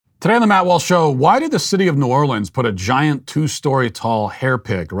Today on the Matt Walsh Show, why did the city of New Orleans put a giant 2-story tall hair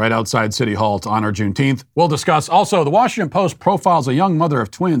pig right outside City Hall to honor Juneteenth? We'll discuss. Also, the Washington Post profiles a young mother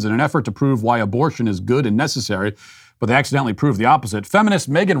of twins in an effort to prove why abortion is good and necessary, but they accidentally prove the opposite. Feminist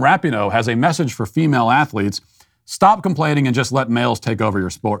Megan Rapinoe has a message for female athletes. Stop complaining and just let males take over your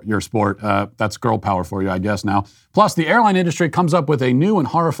sport. That's girl power for you, I guess, now. Plus, the airline industry comes up with a new and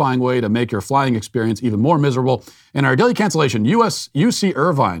horrifying way to make your flying experience even more miserable. In our daily cancellation, UC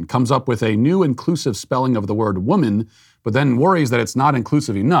Irvine comes up with a new inclusive spelling of the word woman, but then worries that it's not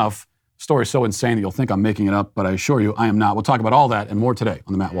inclusive enough. The story's so insane that you'll think I'm making it up, but I assure you I am not. We'll talk about all that and more today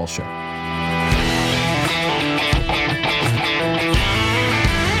on the Matt Walsh Show.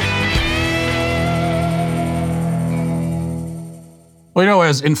 Well,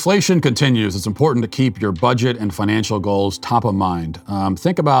 as inflation continues, it's important to keep your budget and financial goals top of mind.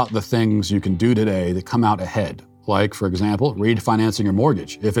 Think about the things you can do today that come out ahead. Like, for example, refinancing your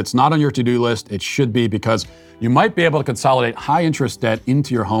mortgage. If it's not on your to-do list, it should be, because you might be able to consolidate high-interest debt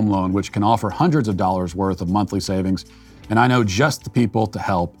into your home loan, which can offer hundreds of dollars worth of monthly savings. And I know just the people to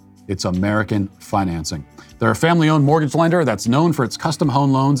help. It's American Financing. They're a family-owned mortgage lender that's known for its custom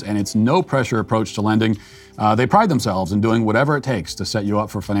home loans and its no-pressure approach to lending. They pride themselves in doing whatever it takes to set you up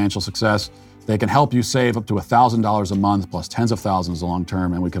for financial success. They can help you save up to $1,000 a month plus tens of thousands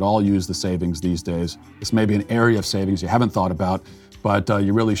long-term, and we could all use the savings these days. This may be an area of savings you haven't thought about, but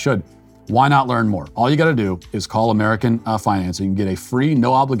you really should. Why not learn more? All you got to do is call American Financing and get a free,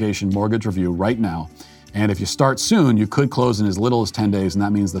 no-obligation mortgage review right now. And if you start soon, you could close in as little as 10 days, and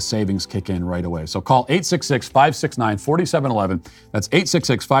that means the savings kick in right away. So call 866-569-4711. That's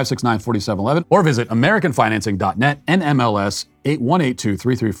 866-569-4711. Or visit AmericanFinancing.net, NMLS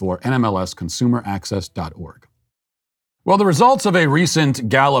 8182334, NMLSConsumerAccess.org. Well, the results of a recent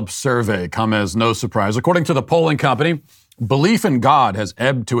Gallup survey come as no surprise. According to the polling company, belief in God has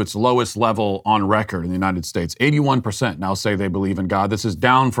ebbed to its lowest level on record in the United States. 81% now say they believe in God. This is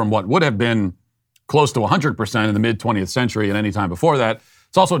down from what would have been close to 100% in the mid-20th century and any time before that.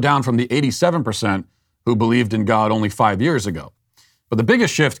 It's also down from the 87% who believed in God only 5 years ago. But the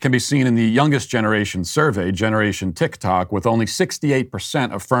biggest shift can be seen in the youngest generation survey, Generation TikTok, with only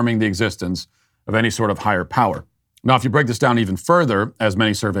 68% affirming the existence of any sort of higher power. Now, if you break this down even further, as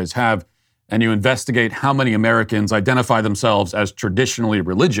many surveys have, and you investigate how many Americans identify themselves as traditionally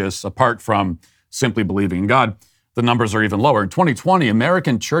religious, apart from simply believing in God, the numbers are even lower. In 2020,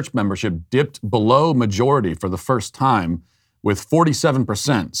 American church membership dipped below majority for the first time, with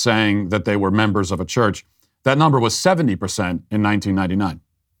 47% saying that they were members of a church. That number was 70% in 1999.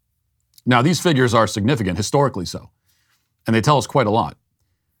 Now, these figures are significant, historically so, and they tell us quite a lot.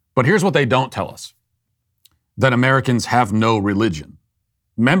 But here's what they don't tell us: that Americans have no religion.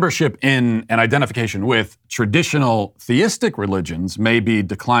 Membership in and identification with traditional theistic religions may be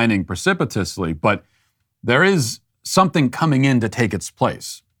declining precipitously, but there is something coming in to take its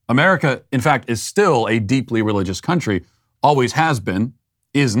place. America, in fact, is still a deeply religious country, always has been,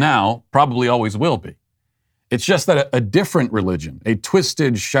 is now, probably always will be. It's just that a different religion, a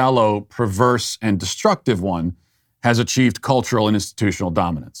twisted, shallow, perverse, and destructive one, has achieved cultural and institutional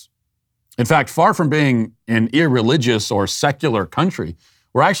dominance. In fact, far from being an irreligious or secular country,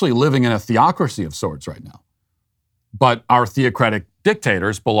 we're actually living in a theocracy of sorts right now. But our theocratic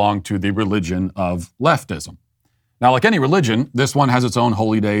dictators belong to the religion of leftism. Now, like any religion, this one has its own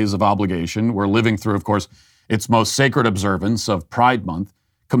holy days of obligation. We're living through, of course, its most sacred observance of Pride Month.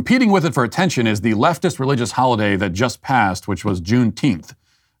 Competing with it for attention is the leftist religious holiday that just passed, which was Juneteenth,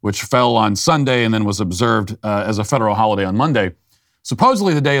 which fell on Sunday and then was observed as a federal holiday on Monday.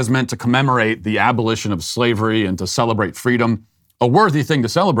 Supposedly, the day is meant to commemorate the abolition of slavery and to celebrate freedom, a worthy thing to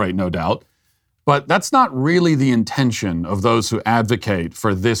celebrate, no doubt. But that's not really the intention of those who advocate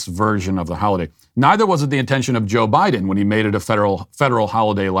for this version of the holiday. Neither was it the intention of Joe Biden when he made it a federal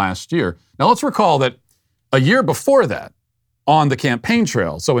holiday last year. Now, let's recall that a year before that, on the campaign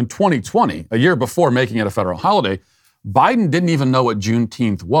trail, so in 2020, a year before making it a federal holiday, Biden didn't even know what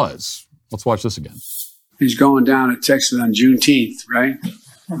Juneteenth was. Let's watch this again. He's going down at Texas on Juneteenth, right?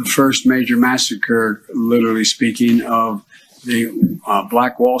 The first major massacre, literally speaking, of the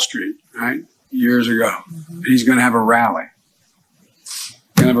Black Wall Street, right? Years ago. He's going to have a rally.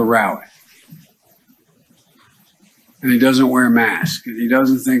 And he doesn't wear a mask. And he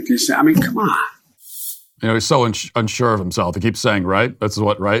doesn't think he's, I mean, come on. He's so unsure of himself. He keeps saying, right? This is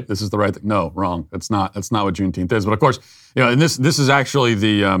what, right? This is the right thing. No, wrong. That's not what Juneteenth is. But of course, and this is actually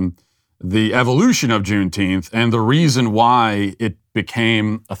the evolution of Juneteenth, and the reason why it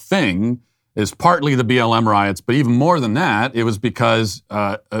became a thing is partly the BLM riots, but even more than that, it was because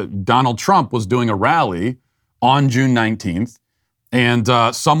Donald Trump was doing a rally on June 19th, And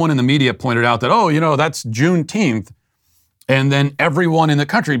someone in the media pointed out that, that's Juneteenth. And then everyone in the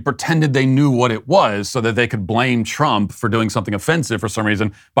country pretended they knew what it was so that they could blame Trump for doing something offensive for some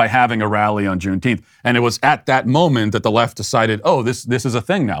reason by having a rally on Juneteenth. And it was at that moment that the left decided, this is a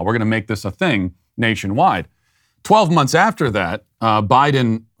thing now. We're going to make this a thing nationwide. 12 months after that,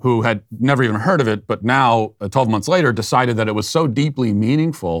 Biden, who had never even heard of it, but now 12 months later decided that it was so deeply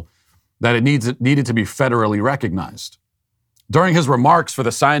meaningful that it needed to be federally recognized. During his remarks for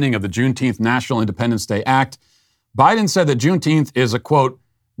the signing of the Juneteenth National Independence Day Act, Biden said that Juneteenth is a, quote,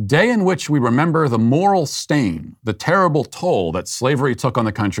 day in which we remember the moral stain, the terrible toll that slavery took on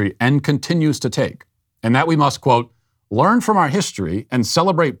the country and continues to take, and that we must, quote, learn from our history and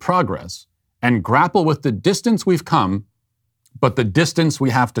celebrate progress and grapple with the distance we've come, but the distance we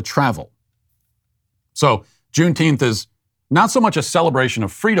have to travel. So Juneteenth is not so much a celebration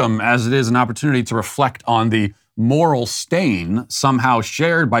of freedom as it is an opportunity to reflect on the moral stain somehow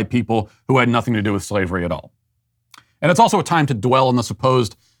shared by people who had nothing to do with slavery at all. And it's also a time to dwell on the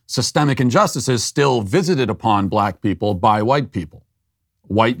supposed systemic injustices still visited upon black people by white people.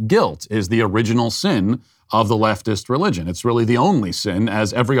 White guilt is the original sin of the leftist religion. It's really the only sin,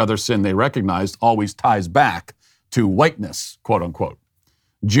 as every other sin they recognized always ties back to whiteness, quote unquote.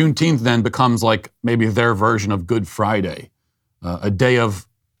 Juneteenth then becomes like maybe their version of Good Friday, a day of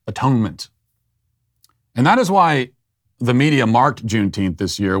atonement. And that is why the media marked Juneteenth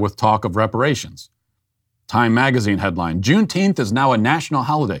this year with talk of reparations. Time magazine headline, Juneteenth is now a national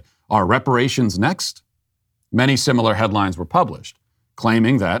holiday. Are reparations next? Many similar headlines were published,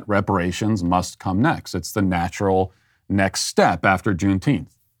 claiming that reparations must come next. It's the natural next step after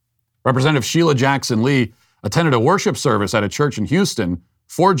Juneteenth. Representative Sheila Jackson Lee attended a worship service at a church in Houston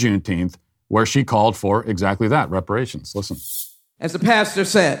for Juneteenth, where she called for exactly that, reparations. Listen. As the pastor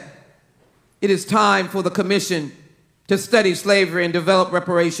said, it is time for the commission to study slavery and develop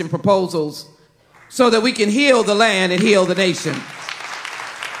reparation proposals so that we can heal the land and heal the nation.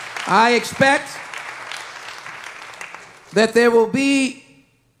 I expect that there will be,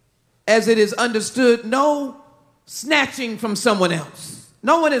 as it is understood, no snatching from someone else.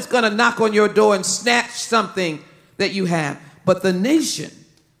 No one is going to knock on your door and snatch something that you have. But the nation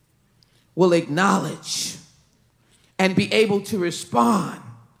will acknowledge and be able to respond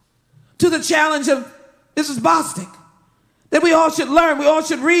to the challenge of Mrs. Bostic, that we all should learn, we all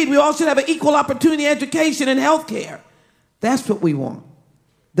should read, we all should have an equal opportunity education and health care. That's what we want,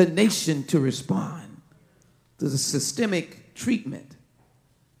 the nation to respond to the systemic treatment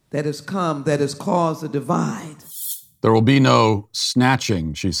that has come, that has caused a divide. There will be no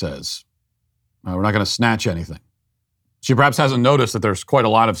snatching, she says. We're not going to snatch anything. She perhaps hasn't noticed that there's quite a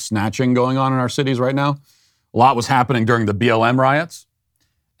lot of snatching going on in our cities right now. A lot was happening during the BLM riots.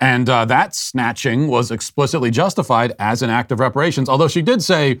 And that snatching was explicitly justified as an act of reparations, although she did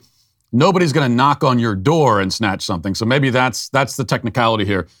say nobody's going to knock on your door and snatch something. So maybe that's the technicality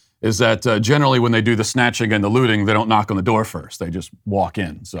here, is that generally when they do the snatching and the looting, they don't knock on the door first. They just walk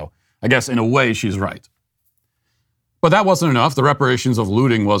in. So I guess in a way she's right. But that wasn't enough. The reparations of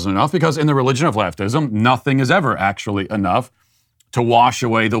looting wasn't enough, because in the religion of leftism, nothing is ever actually enough to wash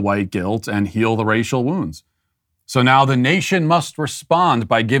away the white guilt and heal the racial wounds. So now the nation must respond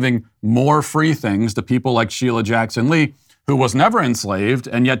by giving more free things to people like Sheila Jackson Lee, who was never enslaved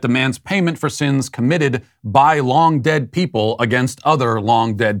and yet demands payment for sins committed by long dead people against other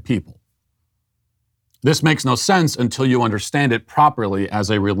long dead people. This makes no sense until you understand it properly as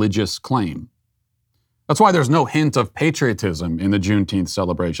a religious claim. That's why there's no hint of patriotism in the Juneteenth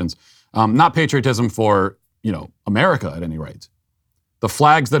celebrations. Not patriotism for, America at any rate. The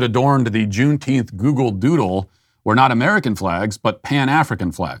flags that adorned the Juneteenth Google Doodle were not American flags, but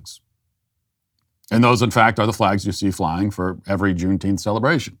Pan-African flags. And those, in fact, are the flags you see flying for every Juneteenth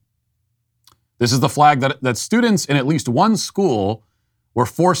celebration. This is the flag that students in at least one school were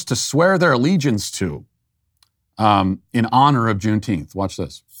forced to swear their allegiance to in honor of Juneteenth. Watch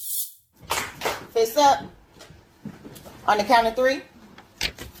this. Fists up. On the count of three.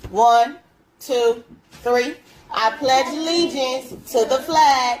 1, 2, 3. I pledge allegiance to the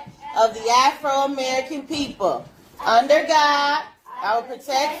flag of the Afro-American people. Under God, I will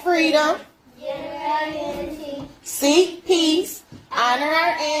protect freedom, seek peace, honor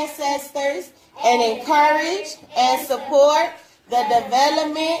our ancestors, and encourage and support the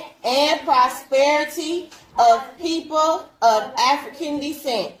development and prosperity of people of African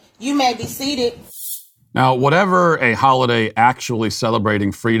descent. You may be seated. Now, whatever a holiday actually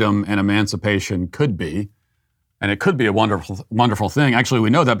celebrating freedom and emancipation could be, and it could be a wonderful, wonderful thing. Actually, we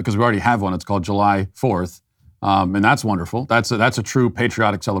know that because we already have one. It's called July 4th, and that's wonderful. That's a true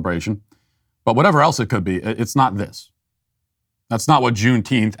patriotic celebration. But whatever else it could be, it's not this. That's not what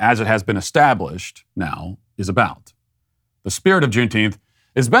Juneteenth, as it has been established now, is about. The spirit of Juneteenth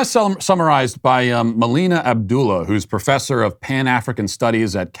is best summarized by Melina Abdullah, who's professor of Pan-African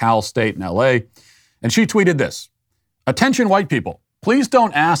Studies at Cal State in LA. And she tweeted this: "Attention white people, please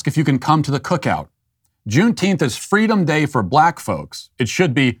don't ask if you can come to the cookout. Juneteenth is Freedom Day for black folks. It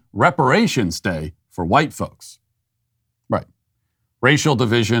should be Reparations Day for white folks." Right. Racial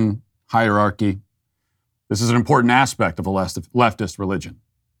division, hierarchy. This is an important aspect of a leftist religion.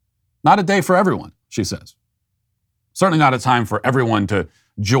 Not a day for everyone, she says. Certainly not a time for everyone to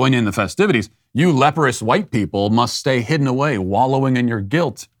join in the festivities. You leprous white people must stay hidden away, wallowing in your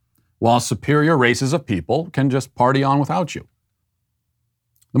guilt, while superior races of people can just party on without you.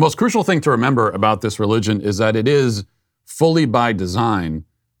 The most crucial thing to remember about this religion is that it is, fully by design,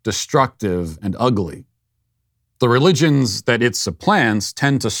 destructive and ugly. The religions that it supplants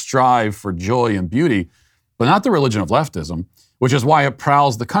tend to strive for joy and beauty, but not the religion of leftism, which is why it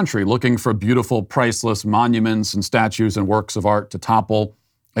prowls the country looking for beautiful, priceless monuments and statues and works of art to topple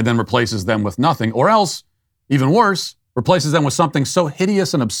and then replaces them with nothing, or else, even worse, replaces them with something so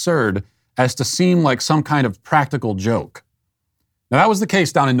hideous and absurd as to seem like some kind of practical joke. Now, that was the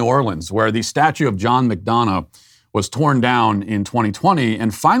case down in New Orleans, where the statue of John McDonough was torn down in 2020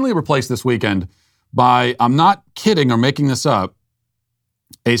 and finally replaced this weekend by, I'm not kidding or making this up,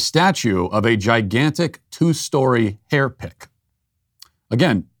 a statue of a gigantic 2-story hair pick.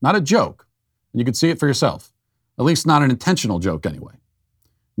 Again, not a joke. You can see it for yourself. At least not an intentional joke anyway.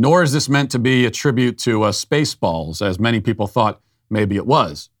 Nor is this meant to be a tribute to Spaceballs, as many people thought maybe it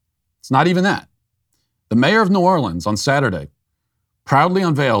was. It's not even that. The mayor of New Orleans on Saturday proudly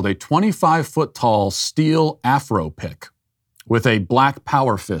unveiled a 25-foot-tall steel Afro pick with a black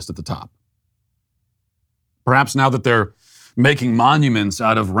power fist at the top. Perhaps now that they're making monuments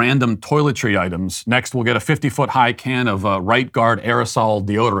out of random toiletry items, next we'll get a 50-foot-high can of Right Guard aerosol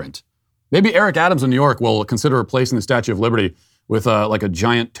deodorant. Maybe Eric Adams in New York will consider replacing the Statue of Liberty with like a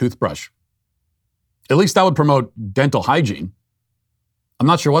giant toothbrush. At least that would promote dental hygiene. I'm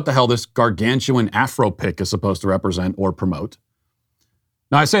not sure what the hell this gargantuan Afro pick is supposed to represent or promote.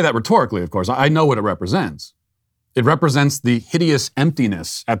 Now, I say that rhetorically, of course. I know what it represents. It represents the hideous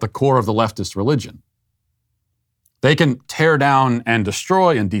emptiness at the core of the leftist religion. They can tear down and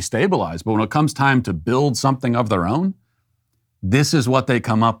destroy and destabilize, but when it comes time to build something of their own, this is what they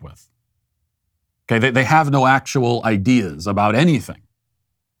come up with. Okay, they have no actual ideas about anything.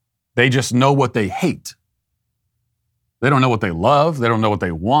 They just know what they hate. They don't know what they love. They don't know what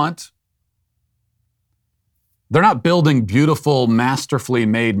they want. They're not building beautiful, masterfully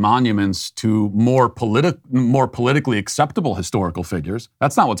made monuments to more politically acceptable historical figures.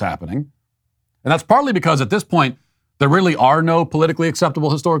 That's not what's happening. And that's partly because at this point, there really are no politically acceptable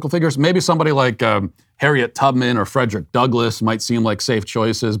historical figures. Maybe somebody like Harriet Tubman or Frederick Douglass might seem like safe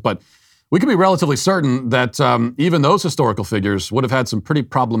choices, but we can be relatively certain that even those historical figures would have had some pretty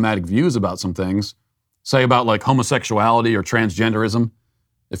problematic views about some things, say about like homosexuality or transgenderism,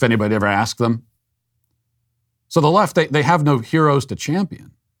 if anybody ever asked them. So the left, they have no heroes to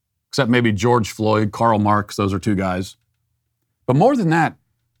champion, except maybe George Floyd, Karl Marx, those are two guys. But more than that,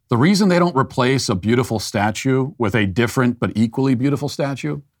 the reason they don't replace a beautiful statue with a different but equally beautiful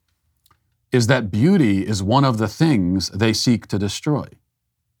statue is that beauty is one of the things they seek to destroy.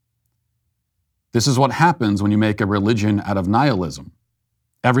 This is what happens when you make a religion out of nihilism.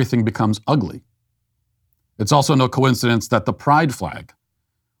 Everything becomes ugly. It's also no coincidence that the pride flag,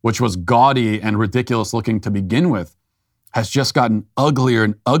 which was gaudy and ridiculous looking to begin with, has just gotten uglier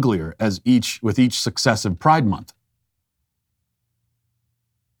and uglier with each successive Pride Month.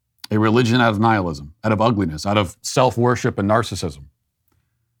 A religion out of nihilism, out of ugliness, out of self-worship and narcissism.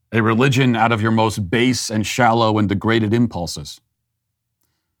 A religion out of your most base and shallow and degraded impulses.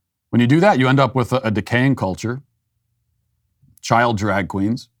 When you do that, you end up with a decaying culture, child drag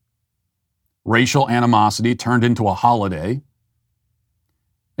queens, racial animosity turned into a holiday,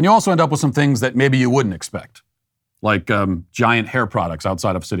 and you also end up with some things that maybe you wouldn't expect, like giant hair products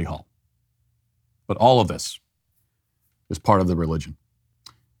outside of City Hall. But all of this is part of the religion.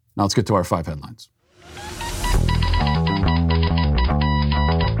 Now let's get to our 5 headlines.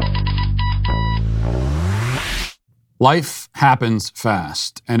 Life happens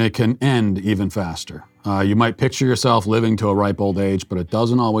fast, and it can end even faster. You might picture yourself living to a ripe old age, but it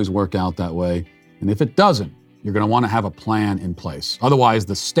doesn't always work out that way. And if it doesn't, you're going to want to have a plan in place. Otherwise,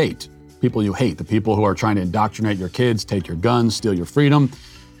 the state, people you hate, the people who are trying to indoctrinate your kids, take your guns, steal your freedom,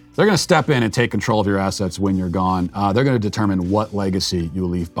 they're going to step in and take control of your assets when you're gone. They're going to determine what legacy you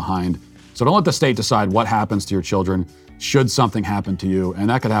leave behind. So don't let the state decide what happens to your children should something happen to you, and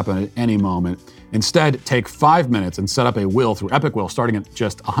that could happen at any moment. Instead, take 5 minutes and set up a will through Epic Will starting at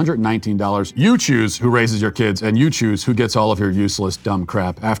just $119. You choose who raises your kids, and you choose who gets all of your useless, dumb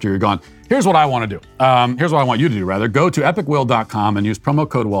crap after you're gone. Here's what I want to do. Here's what I want you to do, rather. Go to epicwill.com and use promo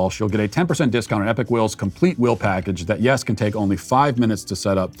code Walsh. You'll get a 10% discount on Epic Will's complete will package that, yes, can take only 5 minutes to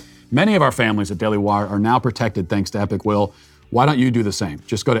set up. Many of our families at Daily Wire are now protected thanks to Epic Will. Why don't you do the same?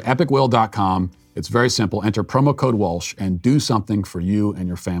 Just go to epicwill.com. It's very simple. Enter promo code Walsh and do something for you and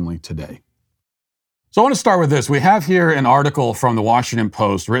your family today. So I want to start with this. We have here an article from the Washington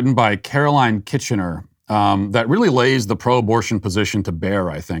Post written by Caroline Kitchener that really lays the pro-abortion position to bear,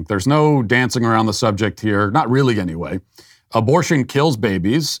 I think. There's no dancing around the subject here, not really anyway. Abortion kills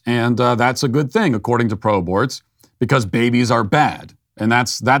babies, and that's a good thing, according to pro-aborts, because babies are bad. And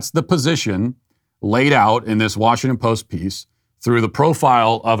that's the position laid out in this Washington Post piece through the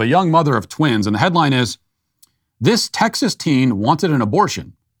profile of a young mother of twins. And the headline is, "This Texas teen wanted an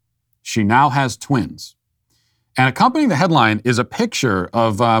abortion. She now has twins." And accompanying the headline is a picture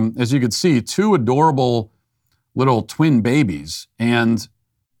of, as you can see, two adorable little twin babies. And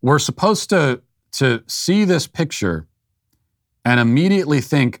we're supposed to see this picture and immediately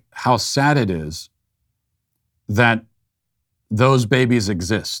think how sad it is that those babies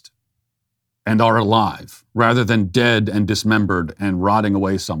exist and are alive, rather than dead and dismembered and rotting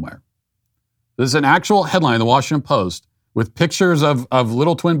away somewhere. This is an actual headline in the Washington Post with pictures of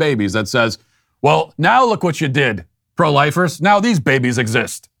little twin babies that says, well, now look what you did, pro-lifers. Now these babies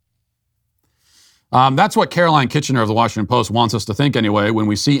exist. That's what Caroline Kitchener of the Washington Post wants us to think anyway when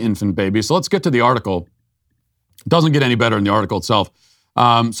we see infant babies. So let's get to the article. It doesn't get any better in the article itself.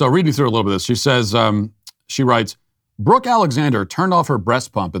 So read me through a little bit of this. She says, she writes, Brooke Alexander turned off her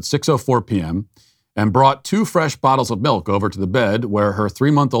breast pump at 6:04 p.m. and brought 2 fresh bottles of milk over to the bed where her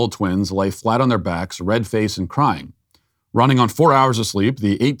 3-month-old twins lay flat on their backs, red-faced and crying. Running on 4 hours of sleep,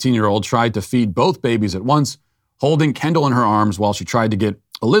 the 18-year-old tried to feed both babies at once, holding Kendall in her arms while she tried to get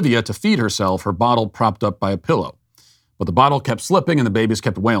Olivia to feed herself, her bottle propped up by a pillow. But the bottle kept slipping and the babies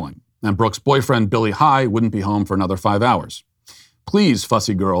kept wailing, and Brooke's boyfriend, Billy High, wouldn't be home for another 5 hours. "Please,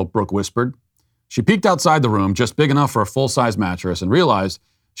 fussy girl," Brooke whispered. She peeked outside the room, just big enough for a full-size mattress, and realized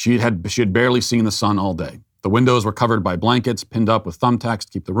she had barely seen the sun all day. The windows were covered by blankets, pinned up with thumbtacks to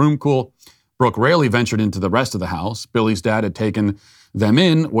keep the room cool. Brooke rarely ventured into the rest of the house. Billy's dad had taken them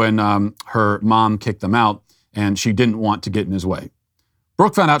in when her mom kicked them out, and she didn't want to get in his way.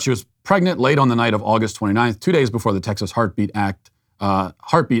 Brooke found out she was pregnant late on the night of August 29th, 2 days before the Texas Heartbeat Act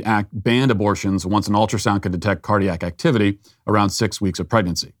banned abortions once an ultrasound could detect cardiac activity around 6 weeks of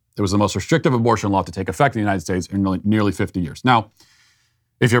pregnancy. It was the most restrictive abortion law to take effect in the United States in nearly 50 years. Now,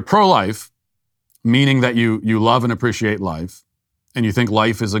 if you're pro-life, meaning that you love and appreciate life, and you think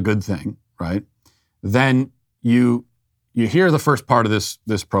life is a good thing, right? Then you hear the first part of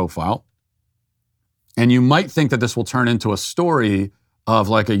this profile, and you might think that this will turn into a story of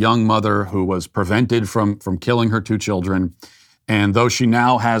like a young mother who was prevented from killing her 2 children. And though she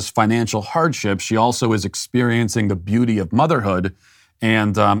now has financial hardship, she also is experiencing the beauty of motherhood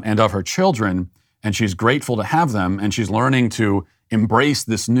and of her children, and she's grateful to have them, and she's learning to embrace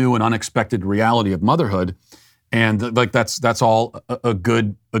this new and unexpected reality of motherhood, and like that's all a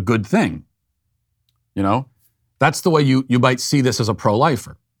good thing, you know. That's the way you might see this as a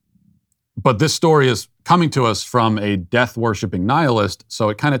pro-lifer. But this story is coming to us from a death-worshipping nihilist, so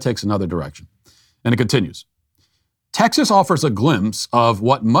it kind of takes another direction. And it continues. Texas offers a glimpse of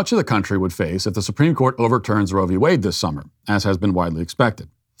what much of the country would face if the Supreme Court overturns Roe v. Wade this summer, as has been widely expected.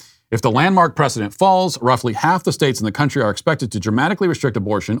 If the landmark precedent falls, roughly half the states in the country are expected to dramatically restrict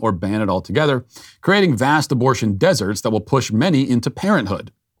abortion or ban it altogether, creating vast abortion deserts that will push many into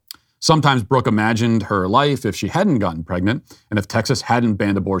parenthood. Sometimes Brooke imagined her life if she hadn't gotten pregnant, and if Texas hadn't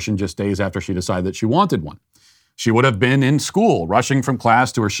banned abortion just days after she decided that she wanted one. She would have been in school, rushing from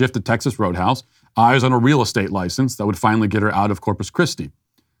class to her shift at Texas Roadhouse, eyes on a real estate license that would finally get her out of Corpus Christi.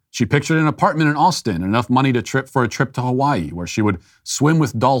 She pictured an apartment in Austin and enough money for a trip to Hawaii, where she would swim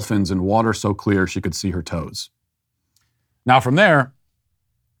with dolphins in water so clear she could see her toes. Now from there,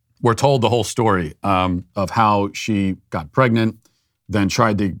 we're told the whole story of how she got pregnant, then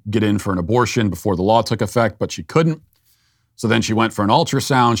tried to get in for an abortion before the law took effect, but she couldn't. So then she went for an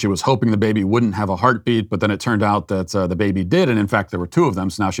ultrasound. She was hoping the baby wouldn't have a heartbeat, but then it turned out that the baby did, and in fact, there were 2 of them,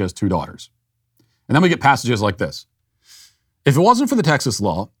 so now she has 2 daughters. And then we get passages like this. If it wasn't for the Texas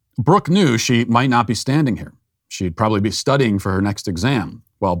law, Brooke knew she might not be standing here. She'd probably be studying for her next exam,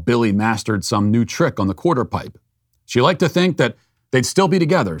 while Billy mastered some new trick on the quarter pipe. She liked to think that they'd still be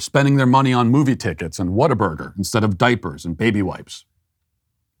together, spending their money on movie tickets and Whataburger instead of diapers and baby wipes.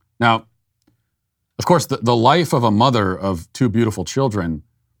 Now, Of course, the life of a mother of two beautiful children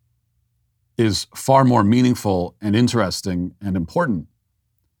is far more meaningful and interesting and important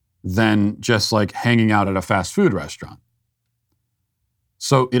than just like hanging out at a fast food restaurant.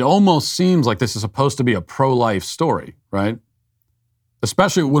 So it almost seems like this is supposed to be a pro-life story, right?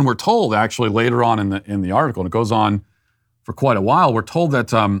 Especially when we're told, actually, later on in the article, and it goes on for quite a while, we're told that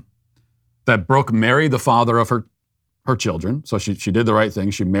that Brooke married the father of her children. So she did the right thing.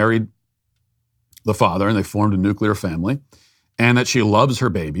 She married the father, and they formed a nuclear family, and that she loves her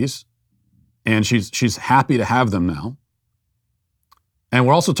babies, and she's happy to have them now. And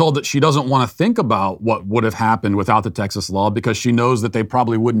we're also told that she doesn't want to think about what would have happened without the Texas law because she knows that they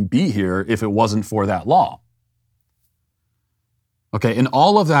probably wouldn't be here if it wasn't for that law. Okay, and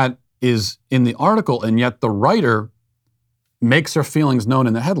all of that is in the article, and yet the writer makes her feelings known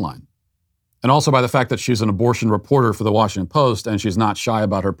in the headline. And also by the fact that she's an abortion reporter for the Washington Post, and she's not shy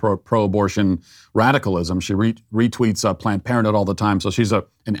about her pro-abortion radicalism. She retweets Planned Parenthood all the time, so she's an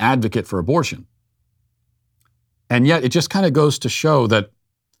advocate for abortion. And yet it just kind of goes to show that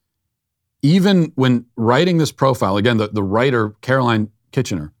even when writing this profile, again, the writer, Caroline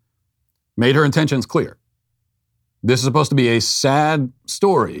Kitchener, made her intentions clear. This is supposed to be a sad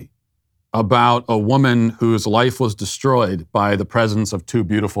story about a woman whose life was destroyed by the presence of two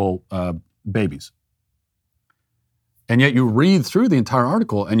beautiful babies. And yet you read through the entire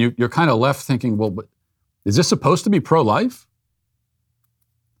article and you're kind of left thinking, well, but is this supposed to be pro-life?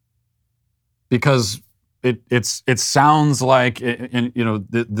 Because it sounds like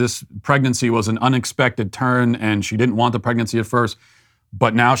this pregnancy was an unexpected turn, and she didn't want the pregnancy at first,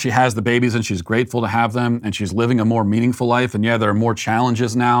 but now she has the babies and she's grateful to have them, and she's living a more meaningful life. And yeah, there are more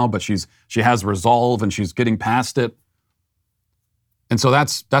challenges now, but she has resolve and she's getting past it. And so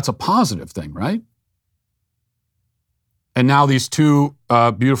that's a positive thing, right? And now these two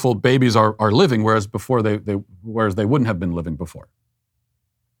beautiful babies are living, whereas before they wouldn't have been living before.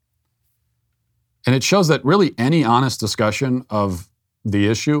 And it shows that really any honest discussion of the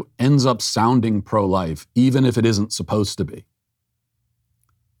issue ends up sounding pro-life, even if it isn't supposed to be.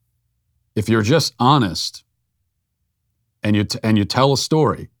 If you're just honest and you tell a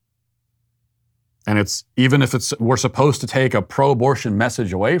story, and it's even if we're supposed to take a pro-abortion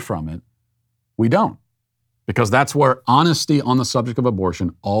message away from it, we don't, because that's where honesty on the subject of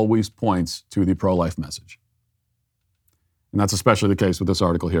abortion always points to the pro-life message. And that's especially the case with this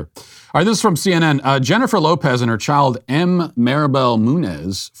article here. All right, this is from CNN. Jennifer Lopez and her child M. Maribel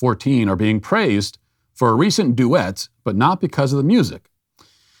Munez, 14, are being praised for a recent duet, but not because of the music.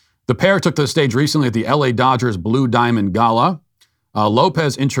 The pair took to the stage recently at the LA Dodgers Blue Diamond Gala.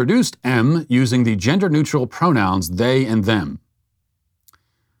 Lopez introduced M using the gender-neutral pronouns they and them.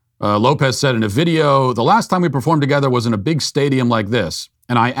 Lopez said in a video, "The last time we performed together was in a big stadium like this,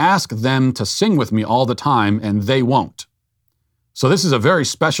 and I ask them to sing with me all the time, and they won't. So this is a very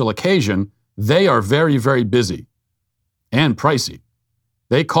special occasion. They are very, very busy and pricey.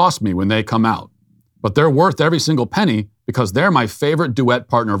 They cost me when they come out, but they're worth every single penny because they're my favorite duet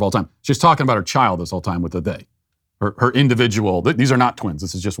partner of all time." She's talking about her child this whole time with the they. Her individual, these are not twins.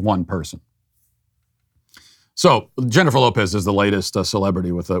 This is just one person. So Jennifer Lopez is the latest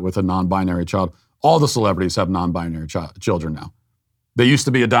celebrity with a non-binary child. All the celebrities have non-binary children now. They used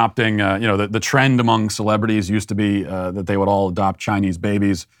to be adopting, the trend among celebrities used to be that they would all adopt Chinese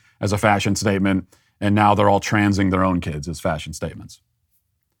babies as a fashion statement, and now they're all transing their own kids as fashion statements.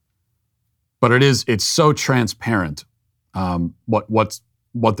 But it's so transparent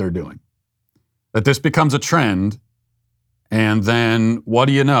what they're doing, that this becomes a trend, and then what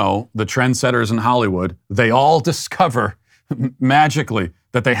do you know? The trendsetters in Hollywood, they all discover magically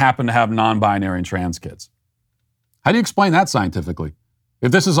that they happen to have non-binary and trans kids. How do you explain that scientifically?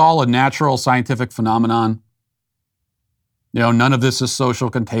 If this is all a natural scientific phenomenon, none of this is social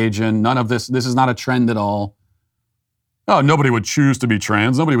contagion, none of this is not a trend at all. Oh, nobody would choose to be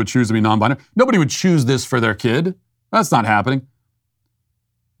trans, nobody would choose to be non-binary, nobody would choose this for their kid. That's not happening.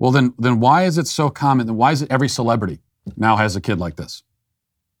 Well, then why is it so common? Then why is it every celebrity now has a kid like this?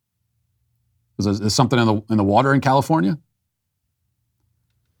 Is something in the water in California?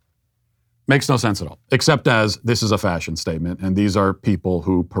 Makes no sense at all, except as this is a fashion statement, and these are people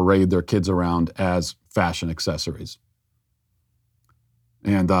who parade their kids around as fashion accessories.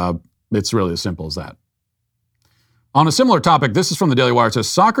 And it's really as simple as that. On a similar topic, this is from the Daily Wire. It says,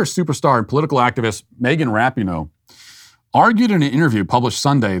 soccer superstar and political activist Megan Rapinoe argued in an interview published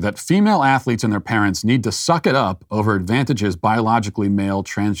Sunday that female athletes and their parents need to suck it up over advantages biologically male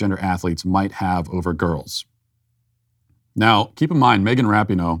transgender athletes might have over girls. Now, keep in mind, Megan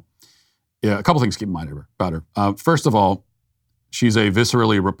Rapinoe, a couple things to keep in mind about her. First of all, she's a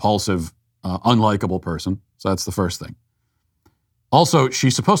viscerally repulsive unlikable person. So that's the first thing. Also,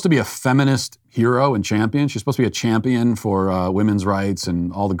 she's supposed to be a feminist hero and champion. She's supposed to be a champion for women's rights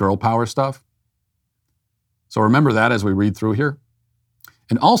and all the girl power stuff. So remember that as we read through here.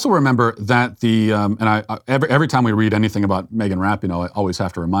 And also remember that every time we read anything about Megan Rapinoe, I always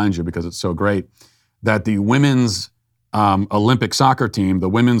have to remind you, because it's so great, that the women's Olympic soccer team, the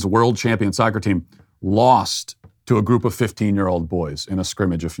women's world champion soccer team, lost to a group of 15-year-old boys in a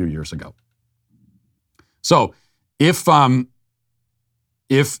scrimmage a few years ago. So if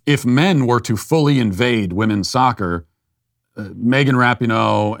men were to fully invade women's soccer, Megan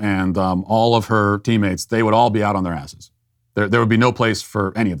Rapinoe and all of her teammates, they would all be out on their asses. There would be no place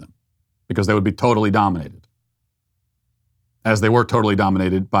for any of them, because they would be totally dominated, as they were totally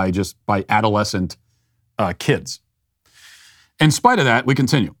dominated by adolescent kids. In spite of that, we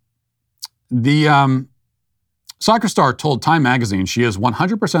continue. The soccer star told Time magazine she is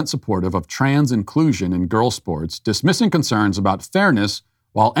 100% supportive of trans inclusion in girls' sports, dismissing concerns about fairness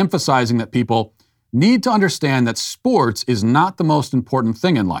while emphasizing that people need to understand that sports is not the most important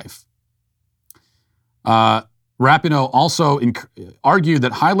thing in life. Rapinoe also argued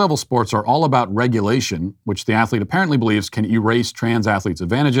that high-level sports are all about regulation, which the athlete apparently believes can erase trans athletes'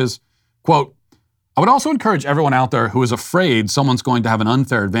 advantages. Quote, I would also encourage everyone out there who is afraid someone's going to have an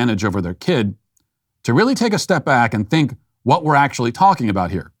unfair advantage over their kid to really take a step back and think what we're actually talking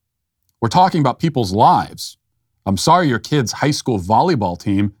about here. We're talking about people's lives. I'm sorry your kid's high school volleyball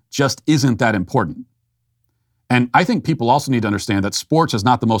team just isn't that important. And I think people also need to understand that sports is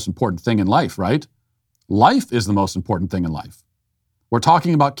not the most important thing in life, right? Life is the most important thing in life. We're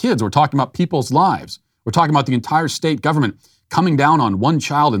talking about kids. We're talking about people's lives. We're talking about the entire state government coming down on one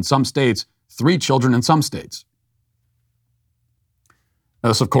child in some states, 3 children in some states. Now,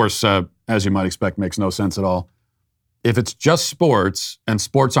 this, of course, as you might expect, makes no sense at all. If it's just sports and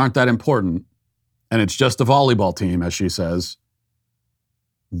sports aren't that important, and it's just a volleyball team, as she says,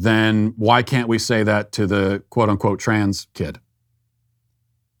 then why can't we say that to the quote-unquote trans kid?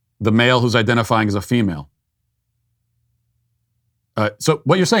 The male who's identifying as a female. So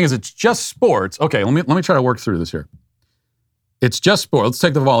what you're saying is it's just sports. Okay, let me try to work through this here. It's just sport. Let's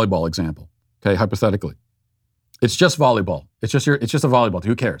take the volleyball example. Okay, hypothetically. It's just volleyball. It's just a volleyball team.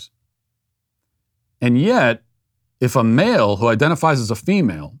 Who cares? And yet, if a male who identifies as a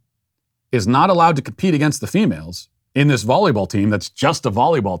female is not allowed to compete against the females in this volleyball team that's just a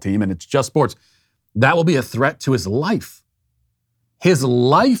volleyball team and it's just sports, that will be a threat to his life. His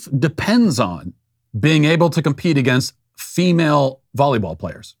life depends on being able to compete against female volleyball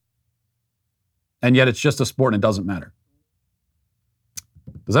players. And yet it's just a sport and it doesn't matter.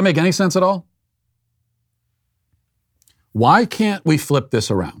 Does that make any sense at all? Why can't we flip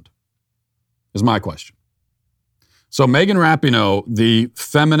this around? Is my question. So Megan Rapinoe, the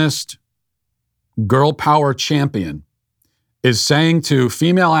feminist girl power champion, is saying to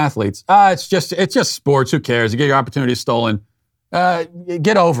female athletes, it's just sports, who cares? You get your opportunity stolen.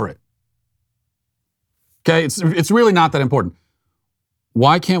 Get over it. Okay, it's really not that important.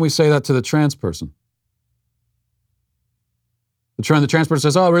 Why can't we say that to the trans person? The trans person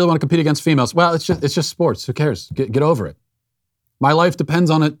says, I really want to compete against females. Well, it's just sports. Who cares? Get over it. My life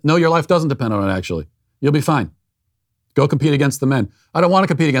depends on it. No, your life doesn't depend on it, actually. You'll be fine. Go compete against the men. I don't want to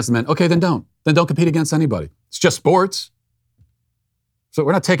compete against the men. Okay, then don't. Then don't compete against anybody. It's just sports. So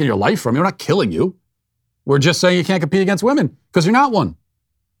we're not taking your life from you. We're not killing you. We're just saying you can't compete against women because you're not one.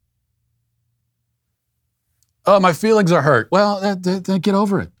 Oh, my feelings are hurt. Well, then get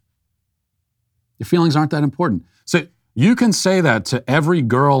over it. Your feelings aren't that important. So you can say that to every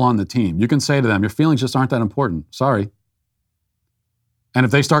girl on the team. You can say to them, your feelings just aren't that important. Sorry. And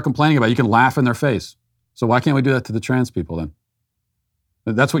if they start complaining about it, you can laugh in their face. So why can't we do that to the trans people then?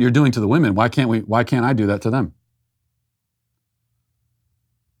 That's what you're doing to the women. Why can't I do that to them?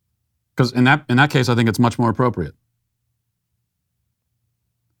 Because in that case, I think it's much more appropriate.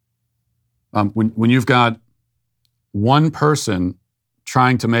 When you've got one person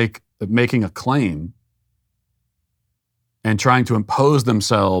trying to making a claim and trying to impose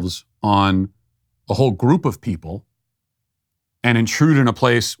themselves on a whole group of people and intrude in a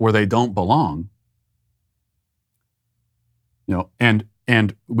place where they don't belong,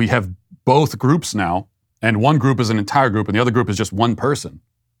 and we have both groups now, and one group is an entire group and the other group is just one person.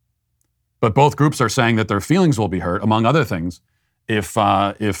 But both groups are saying that their feelings will be hurt, among other things, if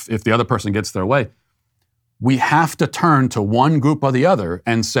the other person gets their way. We have to turn to one group or the other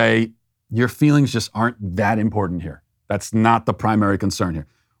and say, your feelings just aren't that important here. That's not the primary concern here.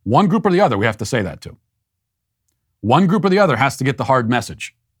 One group or the other, we have to say that to. One group or the other has to get the hard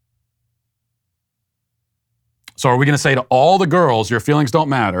message. So are we going to say to all the girls, your feelings don't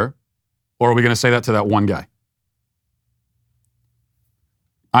matter? Or are we going to say that to that one guy?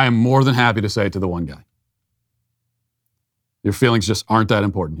 I am more than happy to say it to the one guy. Your feelings just aren't that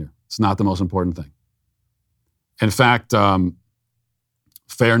important here. It's not the most important thing. In fact,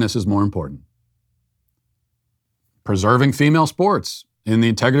 fairness is more important. Preserving female sports and the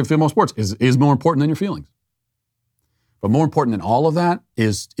integrity of female sports is more important than your feelings. But more important than all of that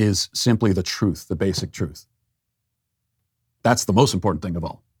is simply the truth, the basic truth. That's the most important thing of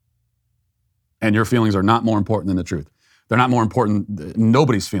all. And your feelings are not more important than the truth. They're not more important.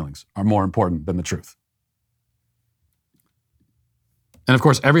 Nobody's feelings are more important than the truth. And of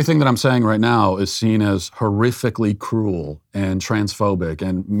course, everything that I'm saying right now is seen as horrifically cruel and transphobic,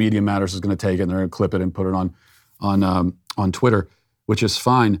 and Media Matters is going to take it and they're going to clip it and put it on Twitter, which is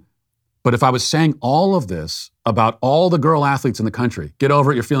fine. But if I was saying all of this about all the girl athletes in the country, get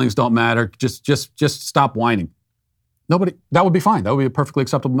over it, your feelings don't matter, just stop whining. That would be fine. That would be a perfectly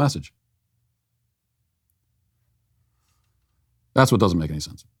acceptable message. That's what doesn't make any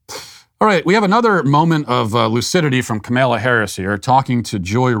sense. All right, we have another moment of lucidity from Kamala Harris here, talking to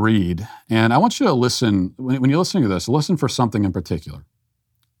Joy Reid. And I want you to listen, when you're listening to this, listen for something in particular.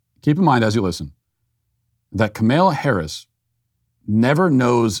 Keep in mind as you listen that Kamala Harris never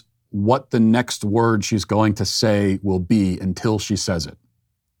knows what the next word she's going to say will be until she says it.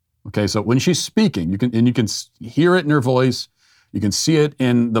 Okay, so when she's speaking, you can hear it in her voice, you can see it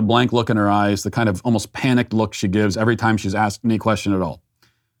in the blank look in her eyes, the kind of almost panicked look she gives every time she's asked any question at all.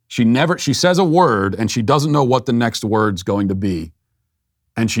 She says a word and she doesn't know what the next word's going to be.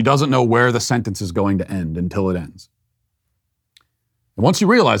 And she doesn't know where the sentence is going to end until it ends. And once you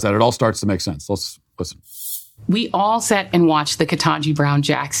realize that, it all starts to make sense. Let's listen. We all sat and watched the Ketanji Brown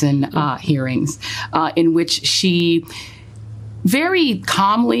Jackson hearings in which she very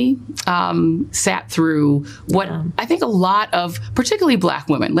calmly sat through what I think a lot of, particularly Black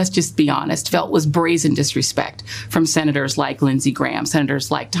women, let's just be honest, felt was brazen disrespect from senators like Lindsey Graham, senators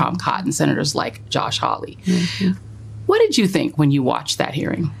like Tom Cotton, senators like Josh Hawley. Mm-hmm. What did you think when you watched that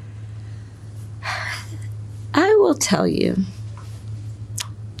hearing? I will tell you,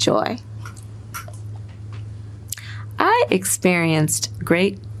 Joy, I experienced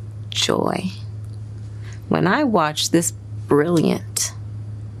great joy when I watched this brilliant,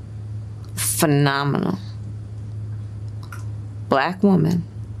 phenomenal Black woman,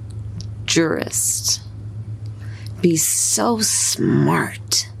 jurist, be so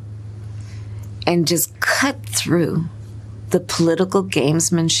smart and just cut through the political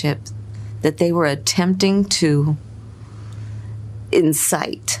gamesmanship that they were attempting to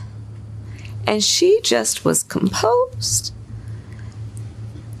incite. And she just was composed.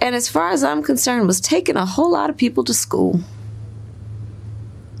 And as far as I'm concerned, was taking a whole lot of people to school.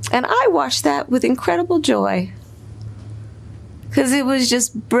 And I watched that with incredible joy, because it was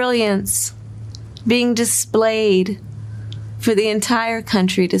just brilliance being displayed for the entire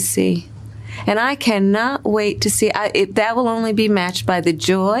country to see. And I cannot wait to see. That will only be matched by the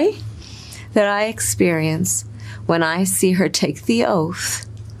joy that I experience when I see her take the oath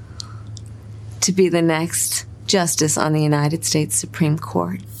to be the next justice on the United States Supreme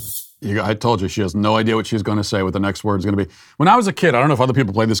Court. I told you, she has no idea what she's going to say, what the next word is going to be. When I was a kid, I don't know if other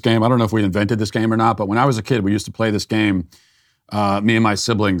people played this game. I don't know if we invented this game or not, but when I was a kid, we used to play this game, me and my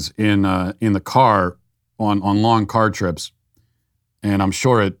siblings, in the car on long car trips. And I'm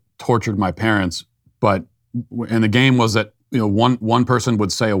sure it tortured my parents. And the game was that one person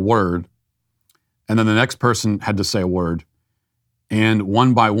would say a word, and then the next person had to say a word. And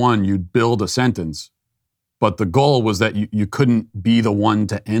one by one, you'd build a sentence. But the goal was that you couldn't be the one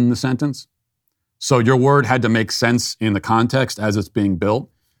to end the sentence. So your word had to make sense in the context as it's being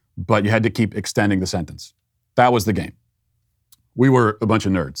built, but you had to keep extending the sentence. That was the game. We were a bunch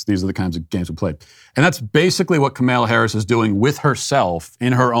of nerds. These are the kinds of games we played. And that's basically what Kamala Harris is doing with herself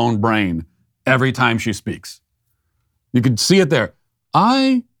in her own brain every time she speaks. You could see it there.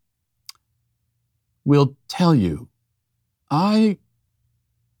 I will tell you, I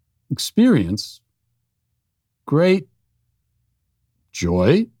experience great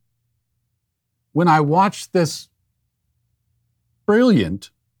joy when I watch this brilliant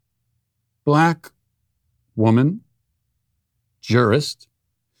Black woman, jurist.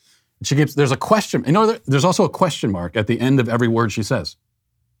 There's a question. There's also a question mark at the end of every word she says.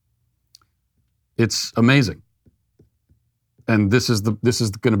 It's amazing. And this is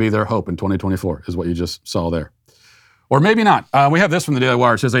going to be their hope in 2024, is what you just saw there. Or maybe not. We have this from the Daily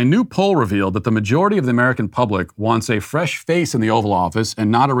Wire. It says, a new poll revealed that the majority of the American public wants a fresh face in the Oval Office and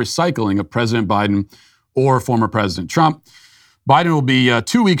not a recycling of President Biden or former President Trump. Biden will be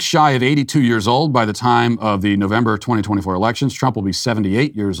 2 weeks shy of 82 years old by the time of the November 2024 elections. Trump will be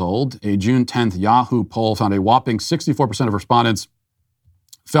 78 years old. A June 10th Yahoo poll found a whopping 64% of respondents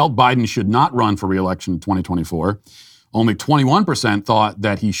felt Biden should not run for re-election in 2024. Only 21% thought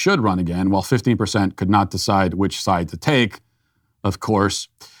that he should run again, while 15% could not decide which side to take, of course.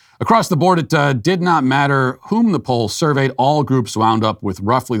 Across the board, it did not matter whom the poll surveyed. All groups wound up with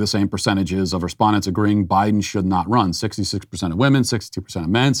roughly the same percentages of respondents agreeing Biden should not run. 66% of women, 62% of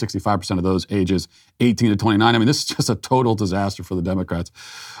men, 65% of those ages 18 to 29. I mean, this is just a total disaster for the Democrats.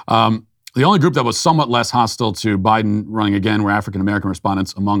 The only group that was somewhat less hostile to Biden running again were African-American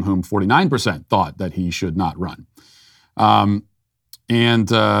respondents, among whom 49% thought that he should not run.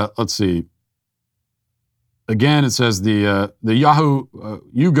 Let's see. Again, it says the Yahoo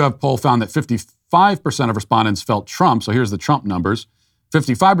YouGov poll found that 55% of respondents felt Trump. So here's the Trump numbers.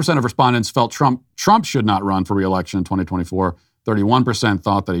 55% of respondents felt Trump should not run for re-election in 2024. 31%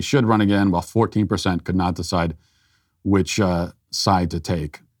 thought that he should run again, while 14% could not decide which side to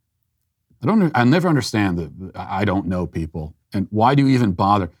take. I never understand that I don't know people. And why do you even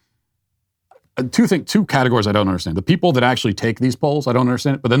bother? Two categories I don't understand. The people that actually take these polls, I don't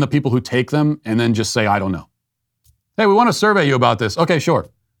understand it. But then the people who take them and then just say, I don't know. Hey, we want to survey you about this. Okay, sure.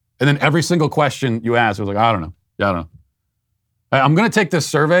 And then every single question you ask was like, I don't know. Yeah, I don't know. I'm going to take this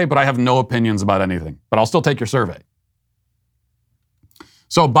survey, but I have no opinions about anything. But I'll still take your survey.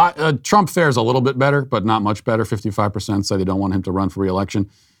 So Trump fares a little bit better, but not much better. 55% say they don't want him to run for re-election.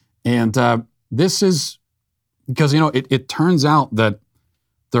 And this is because, it turns out that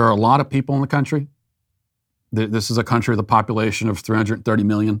there are a lot of people in the country. This is a country with a population of 330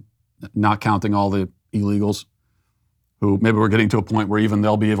 million, not counting all the illegals, who maybe we're getting to a point where even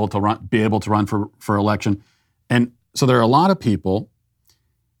they'll be able to run for election. And so there are a lot of people,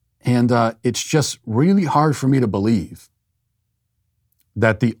 and it's just really hard for me to believe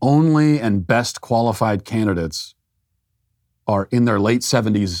that the only and best qualified candidates are in their late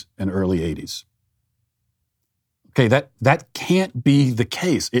 70s and early 80s. Okay, that can't be the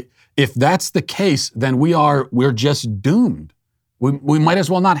case. If that's the case, then we're just doomed. We might as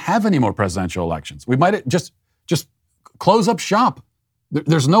well not have any more presidential elections. We might just close up shop.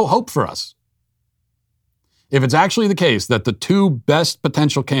 There's no hope for us. If it's actually the case that the two best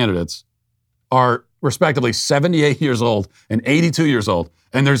potential candidates are respectively 78 years old and 82 years old,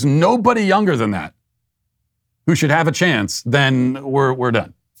 and there's nobody younger than that who should have a chance, then we're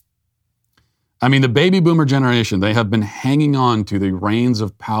done. I mean, the baby boomer generation, they have been hanging on to the reins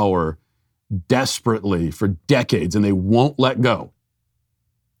of power desperately for decades, and they won't let go.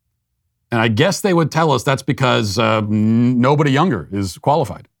 And I guess they would tell us that's because nobody younger is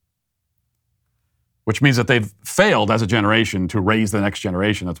qualified, which means that they've failed as a generation to raise the next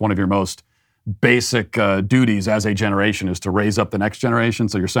generation. That's one of your most basic duties as a generation, is to raise up the next generation.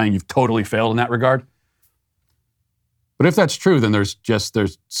 So you're saying you've totally failed in that regard? But if that's true, then there's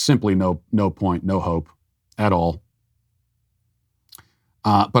simply no point, no hope at all.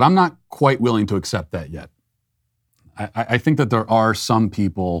 But I'm not quite willing to accept that yet. I think that there are some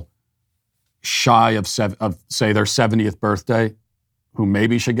people shy of say their 70th birthday who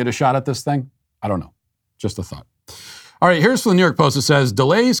maybe should get a shot at this thing. I don't know. Just a thought. All right, here's from the New York Post. It says,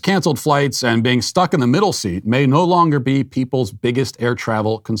 delays, canceled flights, and being stuck in the middle seat may no longer be people's biggest air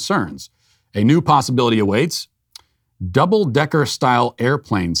travel concerns. A new possibility awaits: double-decker style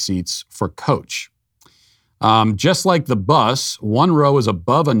airplane seats for coach. Just like the bus, one row is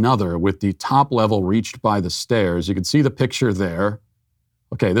above another with the top level reached by the stairs. You can see the picture there.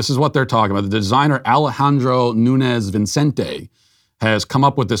 Okay, this is what they're talking about. The designer Alejandro Nunez Vicente has come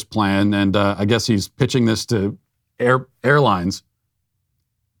up with this plan, and I guess he's pitching this to airlines.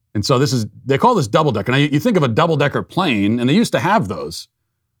 And so they call this double-decker. Now, you think of a double-decker plane, and they used to have those.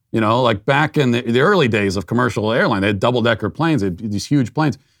 Like back in the early days of commercial airline, they had double-decker planes, they had these huge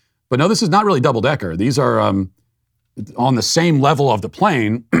planes. But no, this is not really double-decker. These are on the same level of the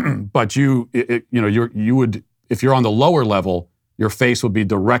plane, but you would, if you're on the lower level, your face would be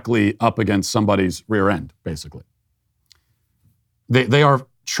directly up against somebody's rear end, basically. They are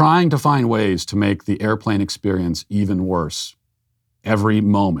trying to find ways to make the airplane experience even worse every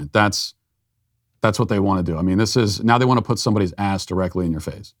moment. That's what they want to do. I mean, now they want to put somebody's ass directly in your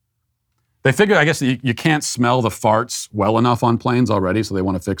face. They figure, I guess, you can't smell the farts well enough on planes already, so they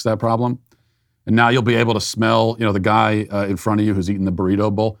want to fix that problem. And now you'll be able to smell, the guy in front of you who's eating the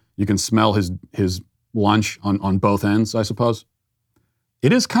burrito bowl. You can smell his lunch on both ends, I suppose.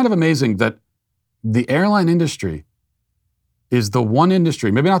 It is kind of amazing that the airline industry is the one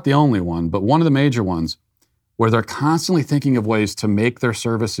industry, maybe not the only one, but one of the major ones, where they're constantly thinking of ways to make their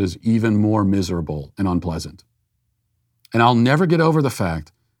services even more miserable and unpleasant. And I'll never get over the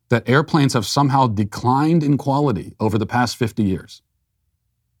fact that airplanes have somehow declined in quality over the past 50 years.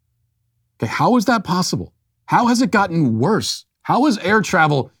 Okay, how is that possible? How has it gotten worse? How has air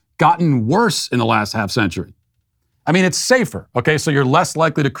travel gotten worse in the last half century? I mean, it's safer, okay? So you're less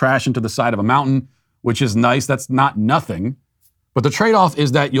likely to crash into the side of a mountain, which is nice. That's not nothing. But the trade-off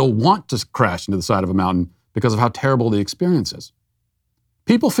is that you'll want to crash into the side of a mountain because of how terrible the experience is.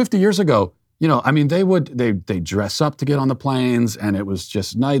 People 50 years ago, they dress up to get on the planes, and it was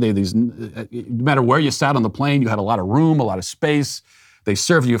just nice. No matter where you sat on the plane, you had a lot of room, a lot of space. They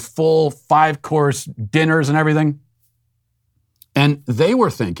served you full 5-course dinners and everything. And they were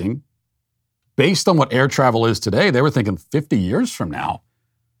thinking, based on what air travel is today, they were thinking 50 years from now,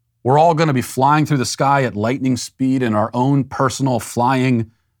 we're all going to be flying through the sky at lightning speed in our own personal flying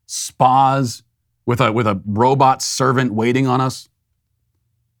spas with a robot servant waiting on us.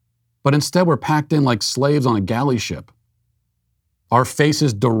 But instead, we're packed in like slaves on a galley ship. Our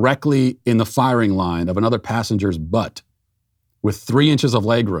faces directly in the firing line of another passenger's butt, with 3 inches of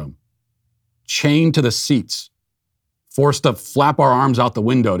legroom, chained to the seats, forced to flap our arms out the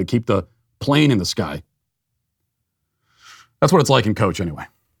window to keep the plane in the sky. That's what it's like in coach anyway,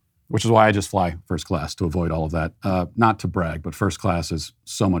 which is why I just fly first class to avoid all of that. Not to brag, but first class is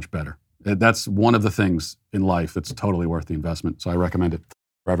so much better. That's one of the things in life that's totally worth the investment, so I recommend it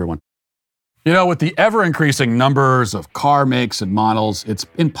for everyone. You know, with the ever-increasing numbers of car makes and models, it's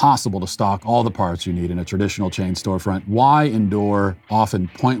impossible to stock all the parts you need in a traditional chain storefront. Why endure often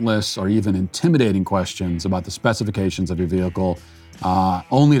pointless or even intimidating questions about the specifications of your vehicle,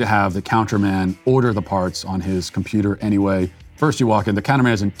 only to have the counterman order the parts on his computer anyway? First you walk in, the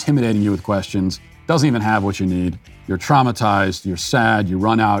counterman is intimidating you with questions, doesn't even have what you need. You're traumatized, you're sad, you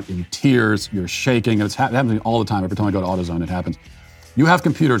run out in tears, you're shaking. It happens to me all the time. Every time I go to AutoZone, it happens. You have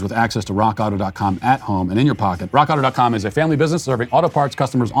computers with access to RockAuto.com at home and in your pocket. RockAuto.com is a family business serving auto parts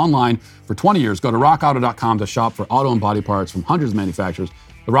customers online for 20 years. Go to RockAuto.com to shop for auto and body parts from hundreds of manufacturers.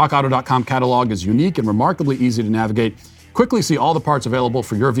 The RockAuto.com catalog is unique and remarkably easy to navigate. Quickly see all the parts available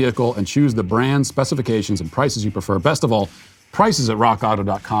for your vehicle and choose the brand, specifications, and prices you prefer. Best of all, prices at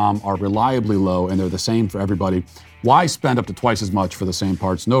RockAuto.com are reliably low, and they're the same for everybody. Why spend up to twice as much for the same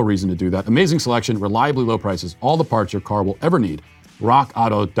parts? No reason to do that. Amazing selection, reliably low prices, all the parts your car will ever need.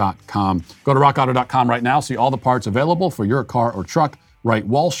 RockAuto.com. Go to RockAuto.com right now. See all the parts available for your car or truck. Write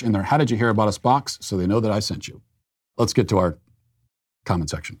Walsh in their How Did You Hear About Us box so they know that I sent you. Let's get to our comment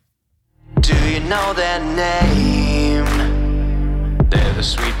section. Do you know their name? They're the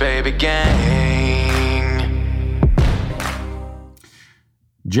Sweet Baby Gang.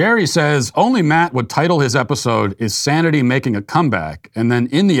 Jerry says, only Matt would title his episode, Is Sanity Making a Comeback? And then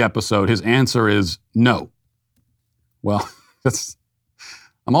in the episode, his answer is no. Well,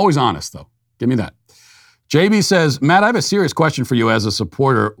 I'm always honest, though. Give me that. JB says, Matt, I have a serious question for you as a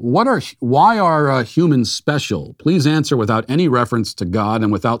supporter. Why are humans special? Please answer without any reference to God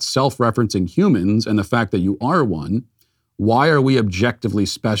and without self-referencing humans and the fact that you are one. Why are we objectively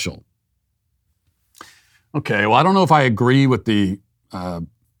special? Okay, well, I don't know if I agree with the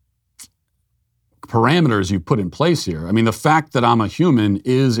parameters you put in place here. I mean, the fact that I'm a human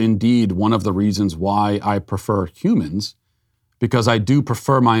is indeed one of the reasons why I prefer humans, because I do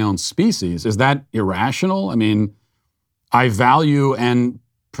prefer my own species. Is that irrational? I mean, I value and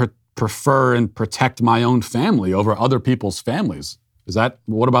prefer and protect my own family over other people's families.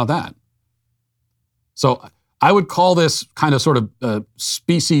 What about that? So I would call this kind of sort of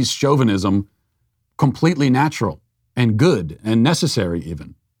species chauvinism completely natural and good and necessary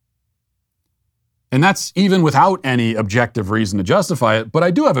even. And that's even without any objective reason to justify it, but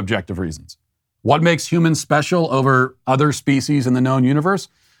I do have objective reasons. What makes humans special over other species in the known universe?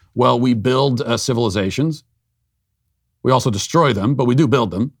 Well, we build civilizations. We also destroy them, but we do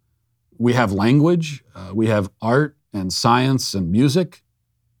build them. We have language. We have art and science and music.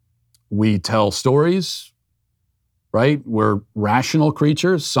 We tell stories, right? We're rational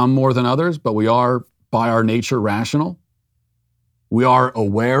creatures, some more than others, but we are, by our nature, rational. We are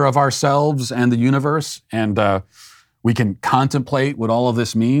aware of ourselves and the universe, and we can contemplate what all of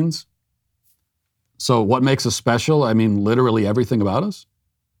this means. So what makes us special? I mean, literally everything about us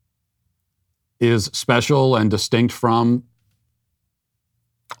is special and distinct from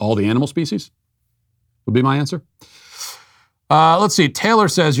all the animal species, would be my answer. Let's see. Taylor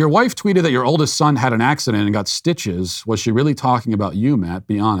says, your wife tweeted that your oldest son had an accident and got stitches. Was she really talking about you, Matt?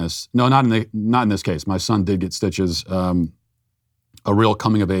 Be honest. No, not in this case. My son did get stitches. A real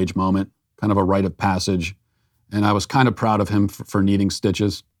coming of age moment, kind of a rite of passage. And I was kind of proud of him for needing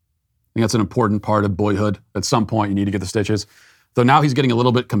stitches. I think that's an important part of boyhood. At some point, you need to get the stitches. Though now he's getting a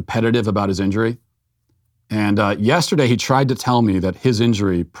little bit competitive about his injury. And yesterday he tried to tell me that his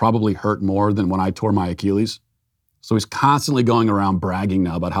injury probably hurt more than when I tore my Achilles. So he's constantly going around bragging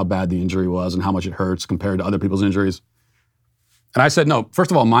now about how bad the injury was and how much it hurts compared to other people's injuries. And I said, no, first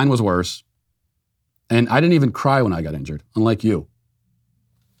of all, mine was worse. And I didn't even cry when I got injured, unlike you.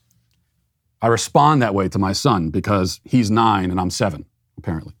 I respond that way to my son because he's 9 and I'm 7,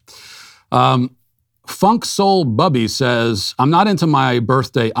 apparently. Funk Soul Bubby says, I'm not into my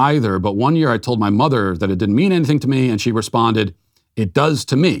birthday either, but one year I told my mother that it didn't mean anything to me, and she responded, it does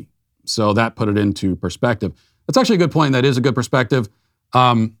to me. So that put it into perspective. That's actually a good point. That is a good perspective.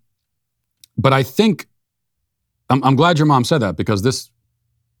 But I think, I'm glad your mom said that, because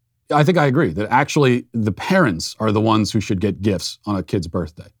I think I agree that actually the parents are the ones who should get gifts on a kid's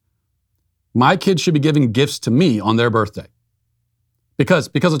birthday. My kids should be giving gifts to me on their birthday. Because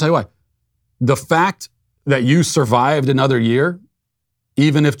I'll tell you why. The fact that you survived another year,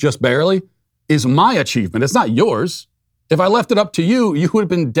 even if just barely, is my achievement. It's not yours. If I left it up to you, you would have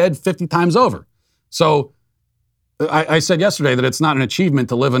been dead 50 times over. So I said yesterday that it's not an achievement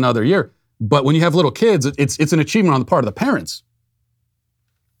to live another year. But when you have little kids, it's an achievement on the part of the parents.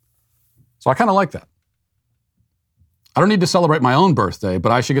 So I kind of like that. I don't need to celebrate my own birthday,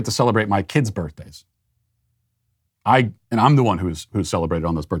 but I should get to celebrate my kids' birthdays. I'm the one who's celebrated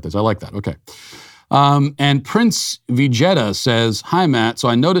on those birthdays. I like that. Okay. And Prince Vegeta says, hi, Matt. So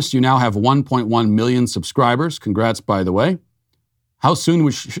I noticed you now have 1.1 million subscribers. Congrats, by the way. How soon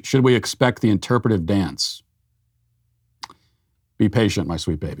should we expect the interpretive dance? Be patient, my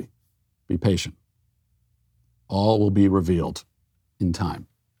sweet baby. Be patient. All will be revealed in time.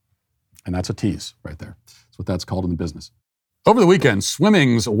 And that's a tease right there. That's what that's called in the business. Over the weekend,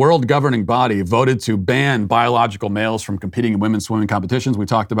 swimming's world governing body voted to ban biological males from competing in women's swimming competitions. We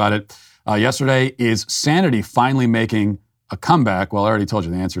talked about it yesterday. Is sanity finally making a comeback? Well, I already told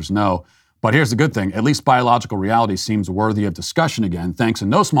you the answer is no. But here's the good thing. At least biological reality seems worthy of discussion again, thanks in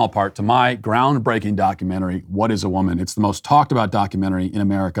no small part to my groundbreaking documentary, What is a Woman? It's the most talked about documentary in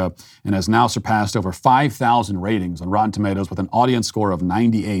America and has now surpassed over 5,000 ratings on Rotten Tomatoes with an audience score of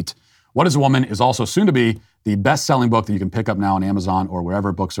 98. What is a Woman is also soon to be the best-selling book that you can pick up now on Amazon or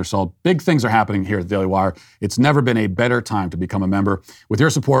wherever books are sold. Big things are happening here at the Daily Wire. It's never been a better time to become a member. With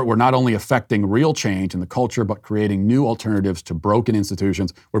your support, we're not only affecting real change in the culture, but creating new alternatives to broken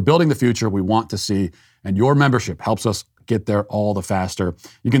institutions. We're building the future we want to see, and your membership helps us get there all the faster.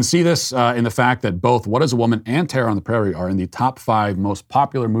 You can see this in the fact that both What is a Woman and Terror on the Prairie are in the top 5 most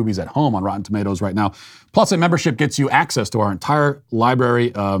popular movies at home on Rotten Tomatoes right now. Plus, a membership gets you access to our entire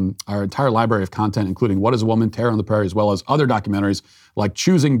library of content, including What is a Woman, Terror on the Prairie, as well as other documentaries like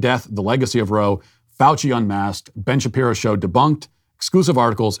Choosing Death, The Legacy of Roe, Fauci Unmasked, Ben Shapiro Show Debunked, exclusive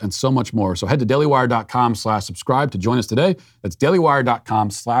articles, and so much more. So head to dailywire.com/subscribe to join us today. That's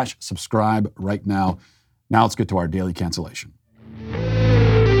dailywire.com/subscribe right now. Now let's get to our daily cancellation.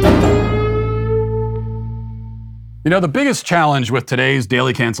 You know, the biggest challenge with today's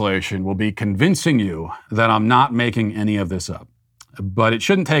daily cancellation will be convincing you that I'm not making any of this up. But it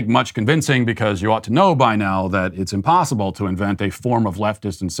shouldn't take much convincing, because you ought to know by now that it's impossible to invent a form of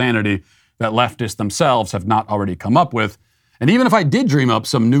leftist insanity that leftists themselves have not already come up with. And even if I did dream up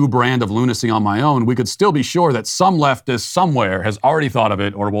some new brand of lunacy on my own, we could still be sure that some leftist somewhere has already thought of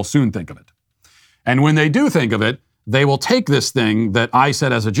it or will soon think of it. And when they do think of it, they will take this thing that I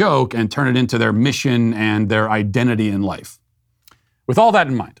said as a joke and turn it into their mission and their identity in life. With all that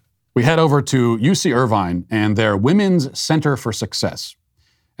in mind, we head over to UC Irvine and their Women's Center for Success.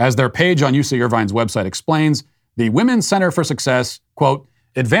 As their page on UC Irvine's website explains, the Women's Center for Success, quote,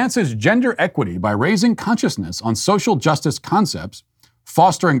 advances gender equity by raising consciousness on social justice concepts,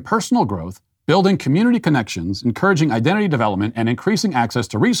 fostering personal growth, building community connections, encouraging identity development, and increasing access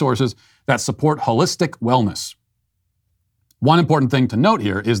to resources that support holistic wellness. One important thing to note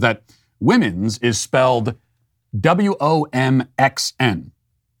here is that women's is spelled WOMXN.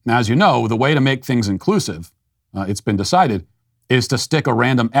 Now, as you know, the way to make things inclusive, it's been decided, is to stick a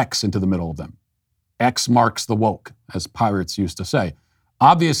random X into the middle of them. X marks the woke, as pirates used to say.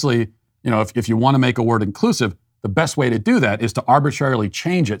 Obviously, you know, if you want to make a word inclusive, the best way to do that is to arbitrarily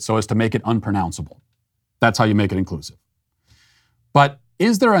change it so as to make it unpronounceable. That's how you make it inclusive. But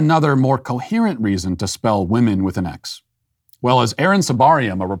is there another, more coherent reason to spell women with an X? Well, as Aaron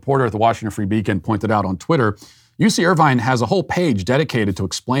Sabarium, a reporter at the Washington Free Beacon, pointed out on Twitter, UC Irvine has a whole page dedicated to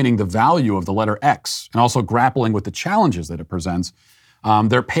explaining the value of the letter X and also grappling with the challenges that it presents.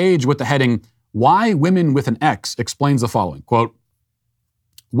 Their page with the heading, Why Women with an X, explains the following, quote,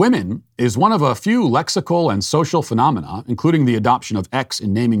 women is one of a few lexical and social phenomena, including the adoption of X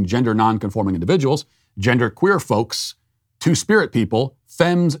in naming gender non-conforming individuals, gender queer folks, two-spirit people,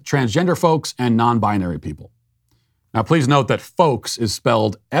 femmes, transgender folks, and non-binary people. Now, please note that folks is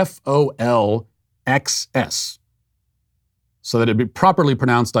spelled Folxs, so that it'd be properly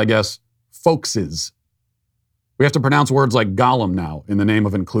pronounced, I guess, folkses. We have to pronounce words like Gollum now in the name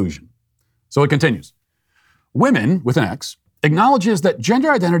of inclusion. So it continues. Women, with an X, acknowledges that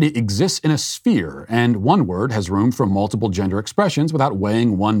gender identity exists in a sphere, and one word has room for multiple gender expressions without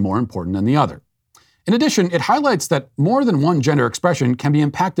weighing one more important than the other. In addition, it highlights that more than one gender expression can be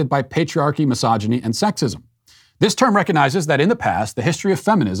impacted by patriarchy, misogyny, and sexism. This term recognizes that in the past, the history of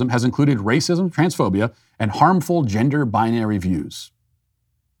feminism has included racism, transphobia, and harmful gender binary views.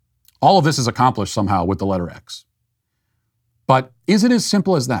 All of this is accomplished somehow with the letter X. But is it as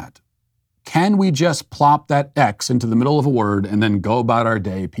simple as that? Can we just plop that X into the middle of a word and then go about our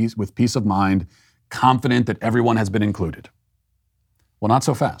day with peace of mind, confident that everyone has been included? Well, not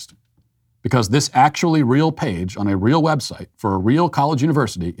so fast. Because this actually real page on a real website for a real college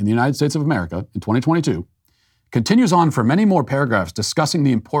university in the United States of America in 2022 continues on for many more paragraphs discussing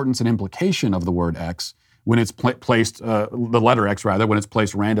the importance and implication of the word X when it's placed, the letter X rather, when it's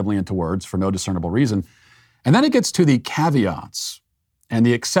placed randomly into words for no discernible reason. And then it gets to the caveats and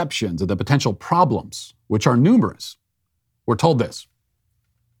the exceptions and the potential problems, which are numerous. We're told this.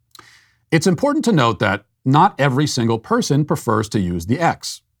 It's important to note that not every single person prefers to use the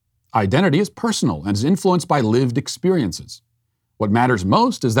X. Identity is personal and is influenced by lived experiences. What matters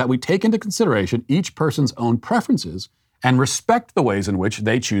most is that we take into consideration each person's own preferences and respect the ways in which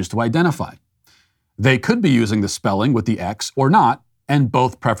they choose to identify. They could be using the spelling with the X or not, and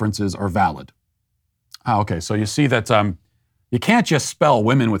both preferences are valid. Okay, so you see that you can't just spell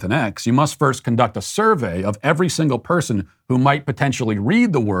women with an X. You must first conduct a survey of every single person who might potentially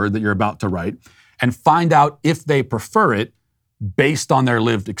read the word that you're about to write and find out if they prefer it based on their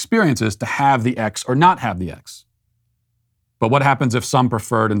lived experiences to have the X or not have the X. But what happens if some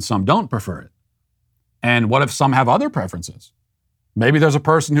prefer it and some don't prefer it? And what if some have other preferences? Maybe there's a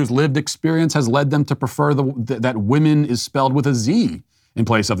person whose lived experience has led them to prefer that women is spelled with a Z in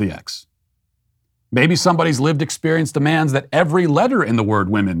place of the X. Maybe somebody's lived experience demands that every letter in the word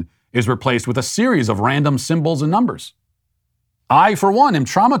women is replaced with a series of random symbols and numbers. I, for one, am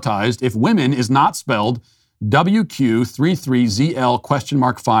traumatized if women is not spelled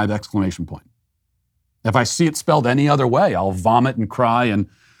WQ33ZL?5! If I see it spelled any other way, I'll vomit and cry and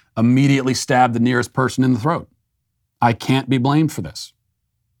immediately stab the nearest person in the throat. I can't be blamed for this.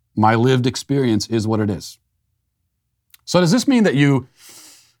 My lived experience is what it is. So does this mean that you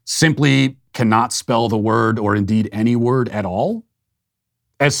simply cannot spell the word or indeed any word at all?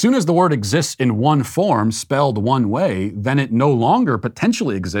 As soon as the word exists in one form, spelled one way, then it no longer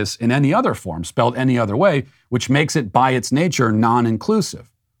potentially exists in any other form, spelled any other way, which makes it by its nature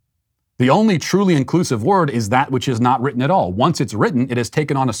non-inclusive. The only truly inclusive word is that which is not written at all. Once it's written, it has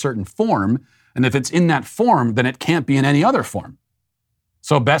taken on a certain form, and if it's in that form, then it can't be in any other form.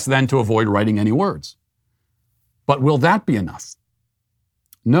 So best then to avoid writing any words. But will that be enough?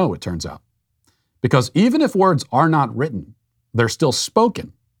 No, it turns out. Because even if words are not written, they're still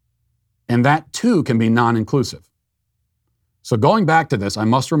spoken, and that too can be non-inclusive. So going back to this, I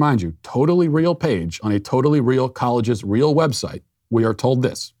must remind you, totally real page on a totally real college's real website, we are told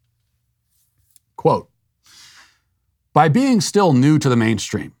this. Quote, by being still new to the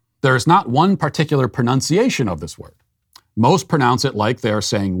mainstream, there is not one particular pronunciation of this word. Most pronounce it like they are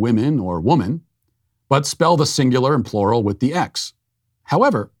saying women or woman, but spell the singular and plural with the X.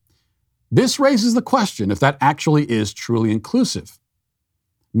 However, this raises the question if that actually is truly inclusive.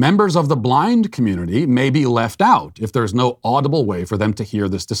 Members of the blind community may be left out if there's no audible way for them to hear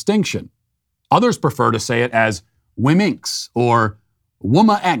this distinction. Others prefer to say it as wominks or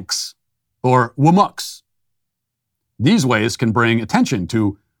womaenks or womux. These ways can bring attention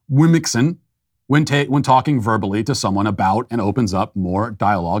to wimixen when talking verbally to someone about and opens up more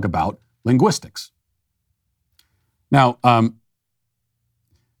dialogue about linguistics. Now,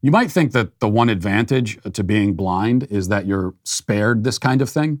 you might think that the one advantage to being blind is that you're spared this kind of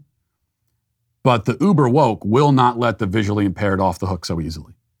thing, but the uber woke will not let the visually impaired off the hook so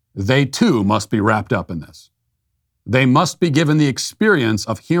easily. They too must be wrapped up in this. They must be given the experience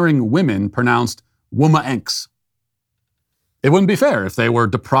of hearing women pronounced womaenks. It wouldn't be fair if they were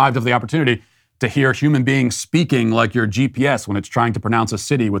deprived of the opportunity to hear human beings speaking like your GPS when it's trying to pronounce a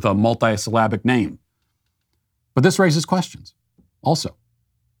city with a multisyllabic name. But this raises questions also.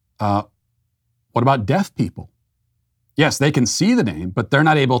 What about deaf people? Yes, they can see the name, but they're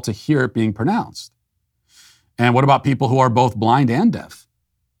not able to hear it being pronounced. And what about people who are both blind and deaf?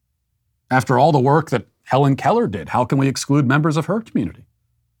 After all the work that Helen Keller did, how can we exclude members of her community?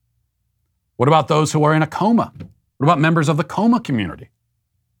 What about those who are in a coma What about members of the coma community?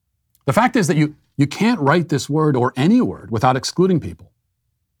 The fact is that you can't write this word or any word without excluding people.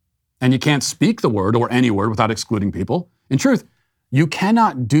 And you can't speak the word or any word without excluding people. In truth, you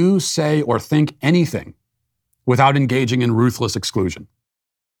cannot do, say, or think anything without engaging in ruthless exclusion.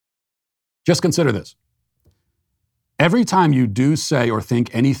 Just consider this. Every time you do, say, or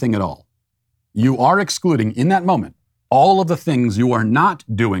think anything at all, you are excluding in that moment all of the things you are not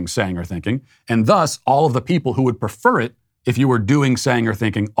doing, saying, or thinking, and thus all of the people who would prefer it if you were doing, saying, or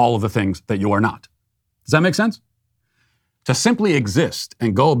thinking all of the things that you are not. Does that make sense? To simply exist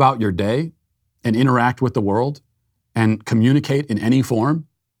and go about your day and interact with the world and communicate in any form,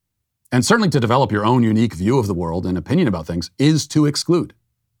 and certainly to develop your own unique view of the world and opinion about things, is to exclude.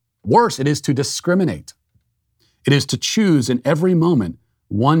 Worse, it is to discriminate. It is to choose in every moment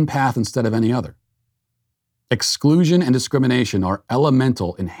one path instead of any other. Exclusion and discrimination are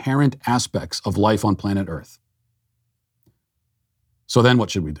elemental, inherent aspects of life on planet Earth. So then what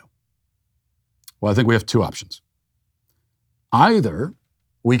should we do? Well, I think we have two options. Either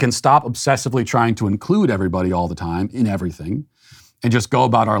we can stop obsessively trying to include everybody all the time in everything and just go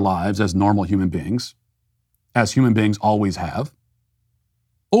about our lives as normal human beings always have.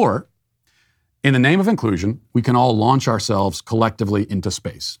 Or, in the name of inclusion, we can all launch ourselves collectively into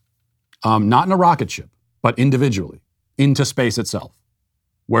space. Not in a rocket ship, but individually, into space itself,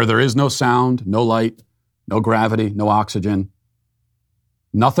 where there is no sound, no light, no gravity, no oxygen,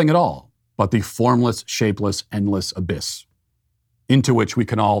 nothing at all but the formless, shapeless, endless abyss into which we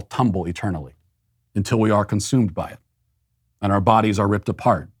can all tumble eternally until we are consumed by it and our bodies are ripped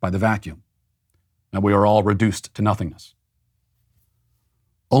apart by the vacuum and we are all reduced to nothingness.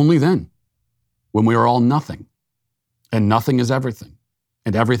 Only then, when we are all nothing, and nothing is everything,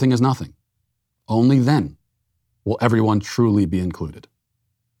 and everything is nothing, only then will everyone truly be included.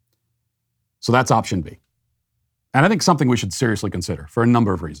 So that's option B. And I think something we should seriously consider for a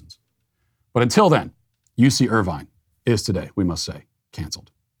number of reasons. But until then, UC Irvine is today, we must say,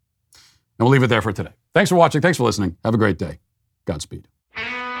 canceled. And we'll leave it there for today. Thanks for watching. Thanks for listening. Have a great day. Godspeed.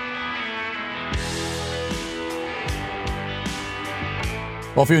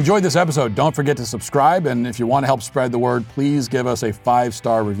 Well, if you enjoyed this episode, don't forget to subscribe. And if you want to help spread the word, please give us a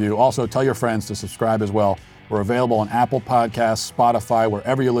 5-star review. Also, tell your friends to subscribe as well. We're available on Apple Podcasts, Spotify,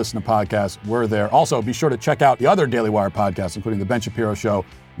 wherever you listen to podcasts, we're there. Also, be sure to check out the other Daily Wire podcasts, including The Ben Shapiro Show,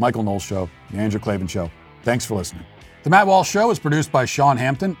 Michael Knowles Show, The Andrew Klavan Show. Thanks for listening. The Matt Walsh Show is produced by Sean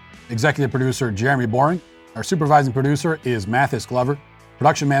Hampton, executive producer Jeremy Boring. Our supervising producer is Mathis Glover,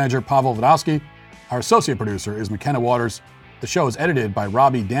 production manager Pavel Vodowski. Our associate producer is McKenna Waters. The show is edited by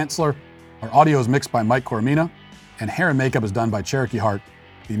Robbie Dantzler. Our audio is mixed by Mike Coromina, and hair and makeup is done by Cherokee Hart.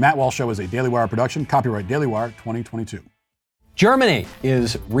 The Matt Walsh Show is a Daily Wire production, copyright Daily Wire 2022. Germany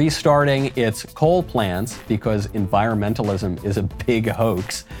is restarting its coal plants because environmentalism is a big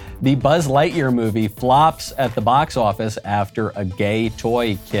hoax. The Buzz Lightyear movie flops at the box office after a gay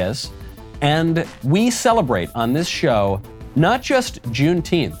toy kiss. And we celebrate on this show not just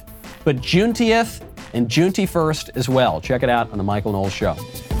Juneteenth, but Junetieth and Juneteenth as well. Check it out on The Michael Knowles Show.